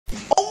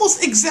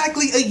almost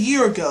exactly a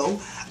year ago,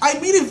 I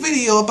made a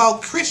video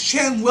about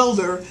Christian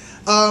Welder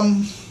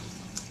going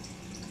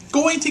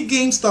to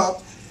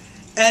GameStop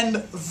and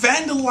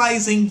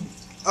vandalizing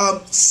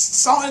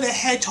Sonic the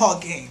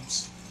Hedgehog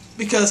games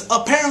because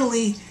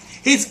apparently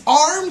his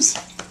arms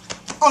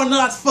are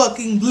not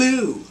fucking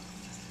blue.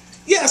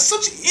 Yeah,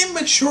 such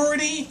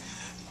immaturity,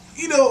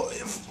 you know,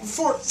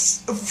 for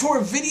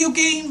a video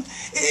game,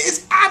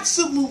 it's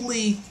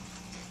absolutely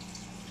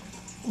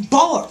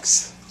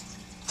bollocks.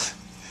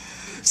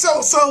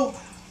 So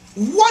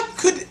what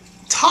could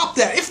top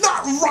that, if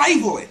not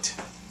rival it?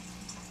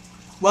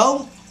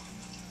 Well,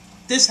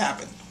 this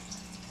happened.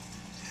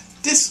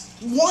 This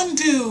one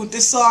dude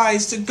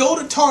decides to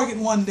go to Target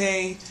one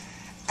day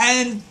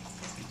and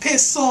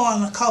piss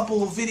on a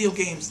couple of video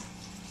games.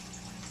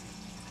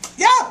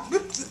 Yeah,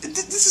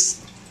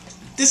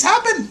 this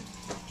happened.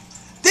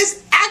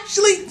 This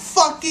actually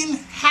fucking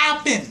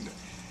happened.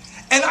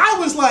 And I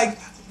was like,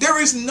 there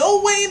is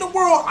no way in the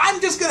world I'm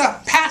just gonna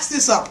pass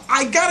this up.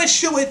 I gotta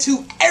show it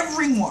to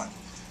everyone.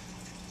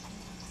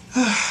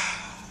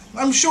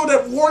 I'm sure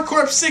that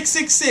Warcorp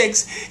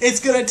 666 is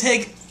gonna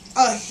take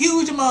a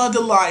huge amount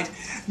of delight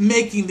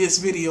making this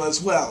video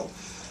as well.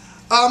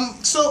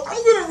 So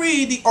I'm gonna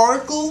read the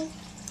article.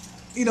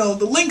 You know,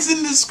 the link's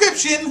in the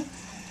description,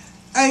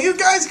 and you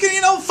guys can, you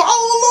know, follow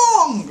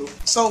along.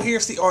 So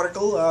here's the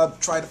article.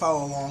 Try to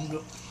follow along.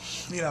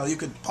 You know, you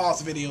could pause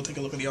the video, take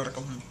a look at the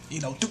article, and,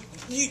 you know,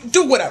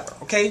 do whatever,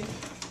 okay?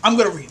 I'm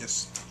gonna read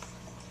this.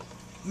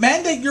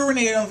 Man that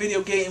urinated on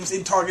video games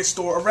in Target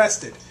store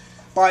arrested,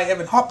 by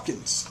Evan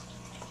Hopkins.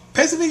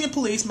 Pennsylvania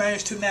police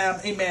managed to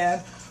nab a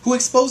man who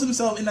exposed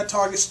himself in a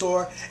Target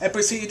store and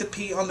proceeded to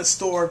pee on the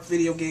store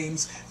video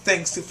games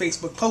thanks to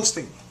Facebook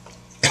posting.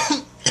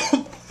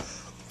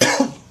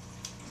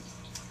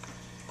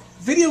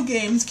 Video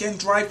games can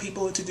drive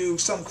people to do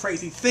some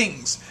crazy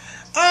things.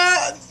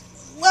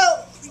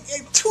 Well,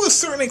 to a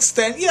certain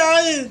extent, yeah,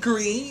 I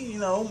agree. You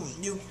know,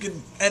 you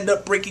can end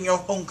up breaking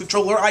your own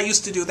controller. I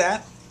used to do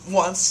that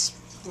once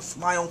with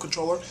my own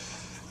controller.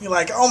 You're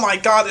like, oh my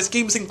god, this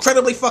game is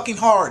incredibly fucking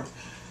hard.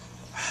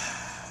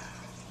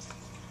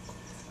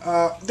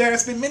 There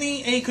has been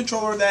many a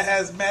controller that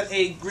has met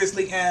a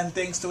grisly end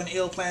thanks to an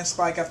ill-planned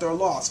spike after a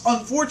loss.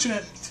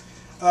 Unfortunate,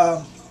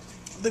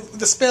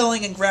 the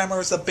spelling and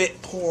grammar is a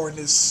bit poor in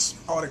this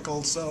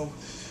article, so,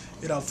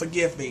 you know,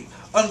 forgive me.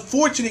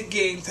 Unfortunate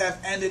games have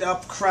ended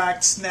up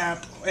cracked,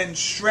 snapped, and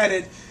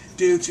shredded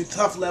due to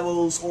tough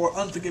levels or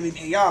unforgiving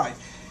AI.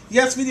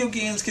 Yes, video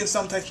games can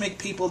sometimes make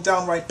people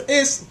downright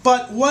pissed,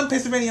 but one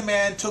Pennsylvania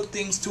man took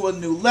things to a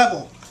new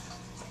level.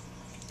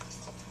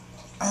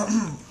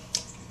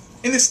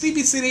 In the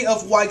sleepy city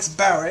of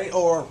Wilkes-Barre,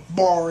 or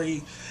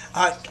Barre,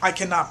 I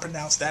cannot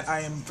pronounce that,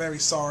 I am very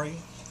sorry.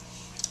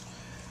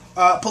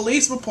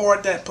 Police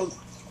report that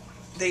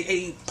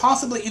a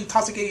possibly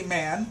intoxicated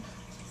man,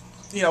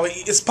 you know,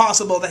 it's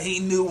possible that he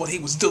knew what he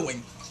was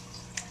doing,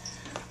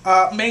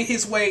 made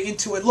his way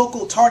into a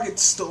local Target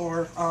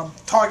store,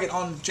 Target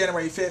on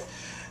January 5th.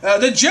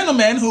 The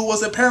gentleman, who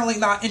was apparently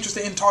not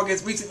interested in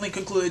Target's recently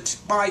concluded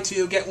buy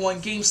two get one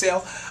game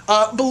sale,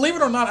 believe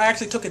it or not, I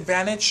actually took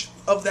advantage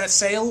of that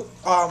sale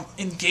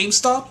in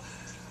GameStop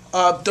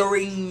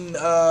during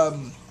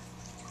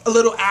a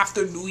little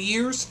after New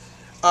Year's.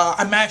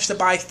 I managed to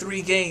buy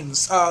 3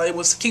 games. It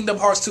was Kingdom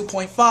Hearts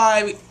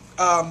 2.5,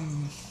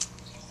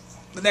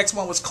 the next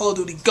one was Call of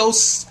Duty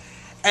Ghosts,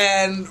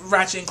 and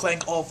Ratchet &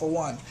 Clank All for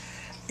One.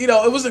 You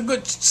know, it was a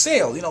good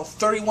sale, you know,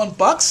 31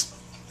 bucks.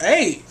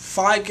 Hey,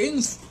 5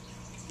 games.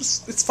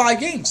 It's 5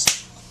 games.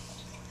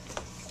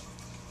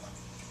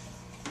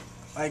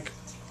 Like,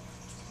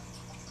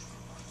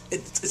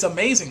 it's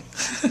amazing.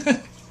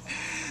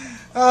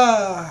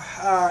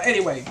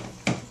 Anyway,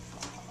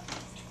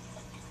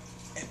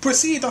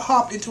 proceeded to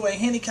hop into a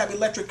handicapped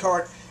electric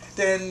cart,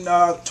 then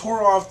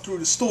tore off through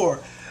the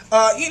store.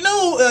 You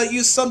know,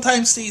 you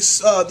sometimes see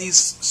these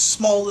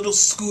small little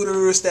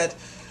scooters that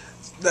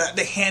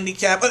the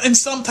handicap, and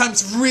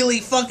sometimes really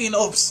fucking,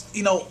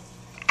 you know,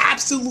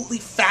 absolutely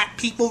fat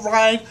people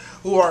ride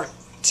who are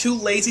too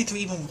lazy to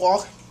even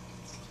walk.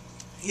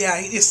 Yeah,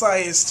 he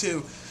decides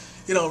to,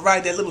 you know,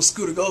 ride that little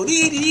scooter, go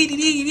dee dee dee dee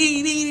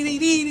dee dee dee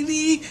dee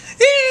dee.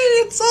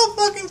 It's so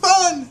fucking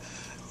fun.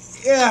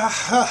 Yeah,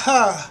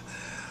 haha.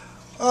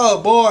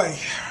 Oh boy.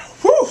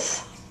 Whew.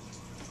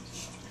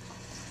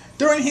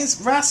 During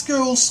his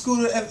rascal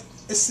scooter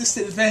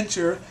assisted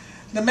adventure,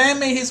 the man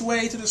made his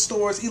way to the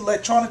store's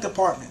electronic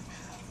department.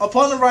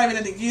 Upon arriving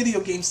at the video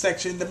game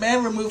section, the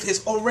man removed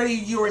his already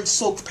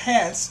urine-soaked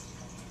pants,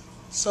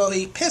 so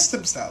he pissed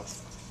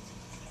himself.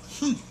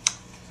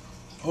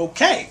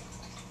 Okay.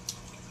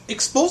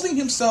 Exposing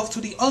himself to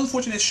the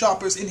unfortunate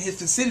shoppers in his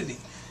vicinity,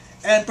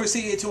 and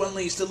proceeded to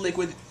unleash the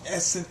liquid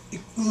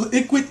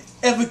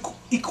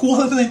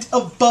equivalent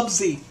of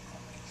Bubsy.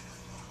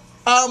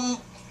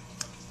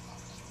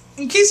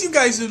 In case you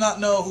guys do not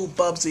know who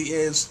Bubsy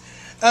is,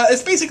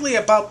 it's basically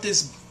about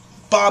this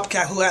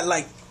bobcat who had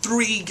like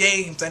 3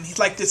 games, and he's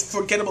like this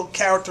forgettable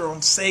character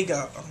on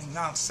Sega. I mean,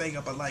 not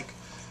Sega, but like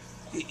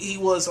he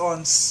was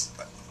on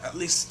at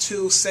least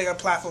 2 Sega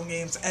platform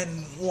games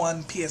and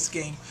 1 PS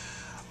game.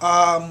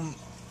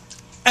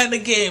 And the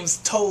games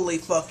totally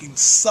fucking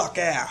suck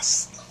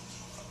ass.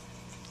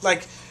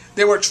 Like,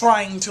 they were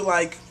trying to,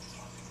 like,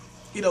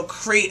 you know,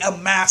 create a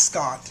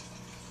mascot.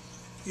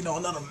 You know,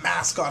 another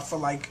mascot for,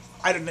 like,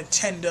 either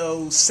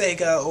Nintendo,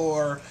 Sega,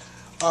 or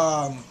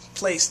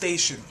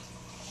PlayStation.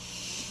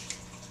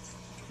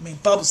 I mean,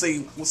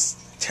 Bubsy was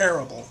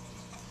terrible.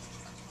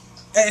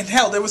 And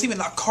hell, there was even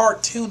a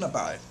cartoon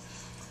about it.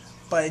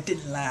 But it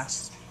didn't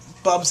last.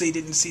 Bubsy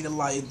didn't see the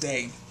light of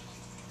day.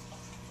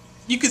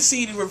 You could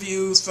see the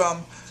reviews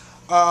from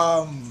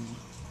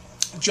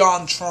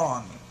John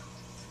Tron.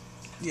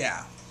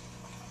 Yeah.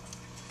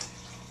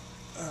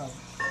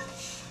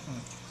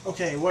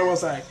 Okay, where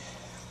was I?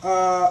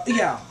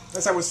 Yeah,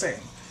 as I was saying.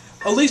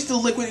 At least the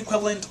liquid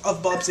equivalent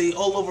of Bubsy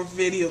all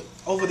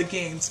over the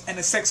games, and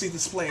a sexy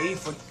display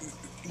for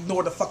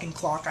ignore the fucking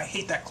clock. I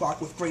hate that clock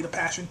with greater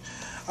passion.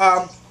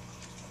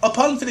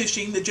 Upon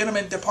finishing, the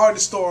gentleman departed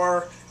the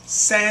store,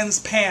 sans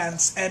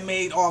pants, and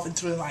made off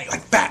into the night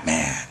like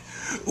Batman.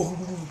 Ooh.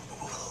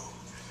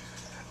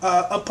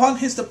 Upon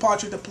his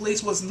departure, the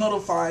police was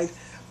notified,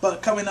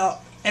 but coming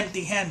up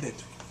empty-handed.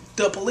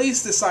 The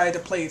police decided to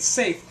play it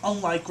safe,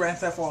 unlike Grand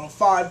Theft Auto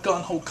 5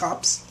 Gun-Ho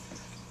Cops.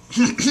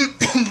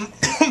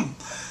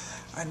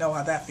 I know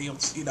how that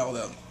feels. You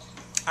know,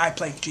 I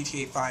played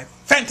GTA 5.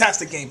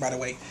 Fantastic game, by the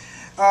way.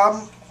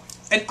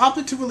 And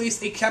opted to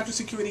release a captured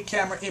security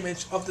camera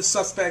image of the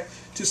suspect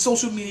to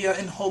social media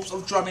in hopes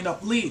of drumming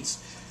up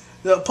leads.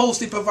 The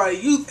posting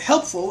provided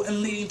helpful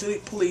in leading to the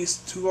police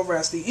to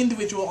arrest the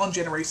individual on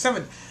January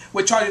 7th,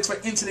 with charges for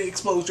incident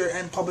exposure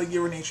and public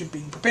urination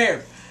being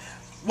prepared.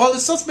 While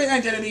the suspect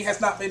identity has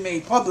not been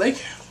made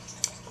public,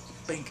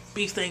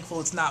 be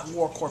thankful it's not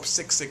War Corp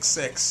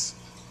 666.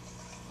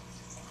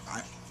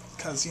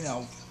 Because, you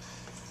know,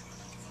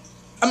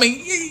 I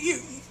mean,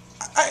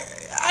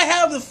 I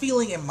have the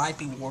feeling it might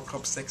be War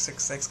Corp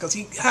 666, because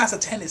he has a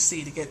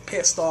tendency to get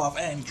pissed off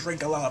and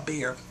drink a lot of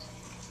beer.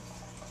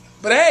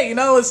 But hey, you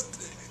know,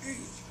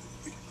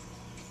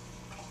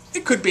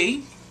 it could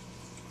be.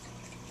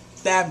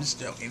 I'm just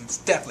joking. It's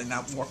definitely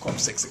not War Corp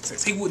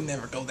 666. He would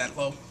never go that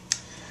low.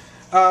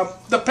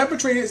 The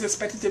perpetrator is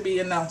expected to be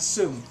announced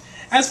soon.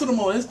 As for the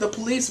motives, the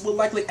police will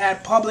likely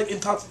add public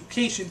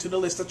intoxication to the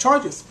list of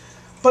charges.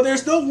 But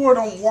there's no word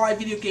on why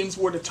video games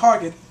were the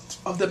target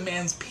of the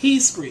man's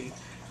P-screen.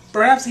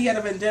 Perhaps he had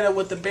a vendetta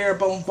with the bare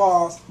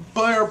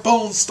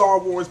bones Star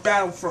Wars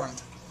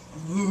Battlefront.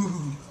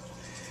 Ooh.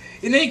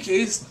 In any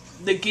case,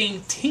 the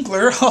game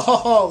Tinkler,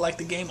 like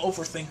the game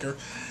Overthinker,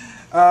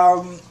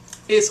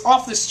 is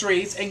off the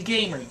streets, and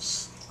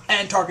gamers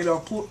and Target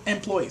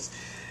employees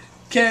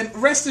can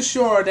rest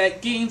assured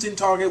that games in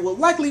Target will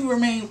likely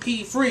remain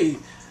P-free.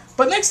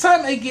 But next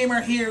time a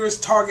gamer hears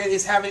Target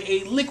is having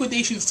a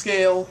liquidation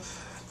sale,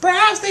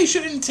 perhaps they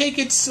shouldn't take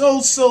it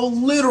so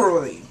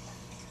literally.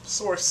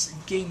 Source,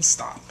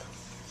 GameStop.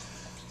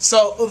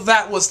 So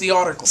that was the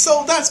article.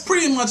 So that's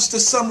pretty much the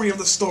summary of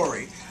the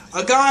story.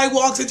 A guy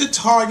walks into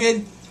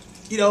Target,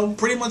 you know,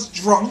 pretty much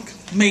drunk,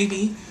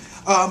 maybe,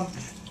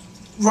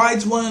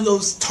 rides one of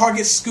those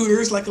Target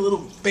scooters like a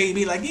little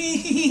baby, like,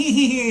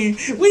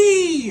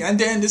 wee, and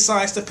then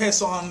decides to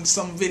piss on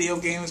some video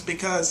games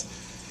because,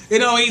 you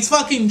know, he's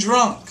fucking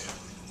drunk.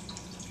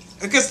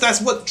 I guess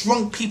that's what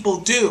drunk people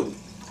do.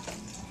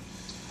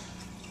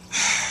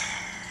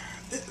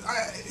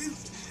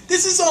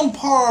 This is on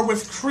par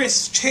with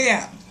Chris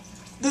Chan.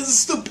 The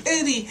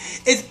stupidity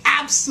is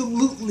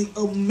absolutely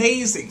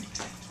amazing.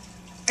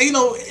 And, you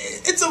know,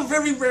 it's a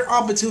very rare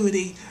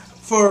opportunity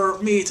for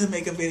me to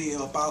make a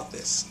video about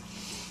this.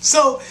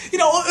 So, you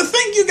know,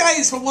 thank you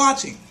guys for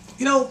watching.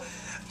 You know,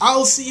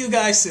 I'll see you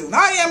guys soon.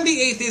 I am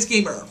the Atheist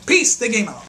Gamer. Peace, the game out.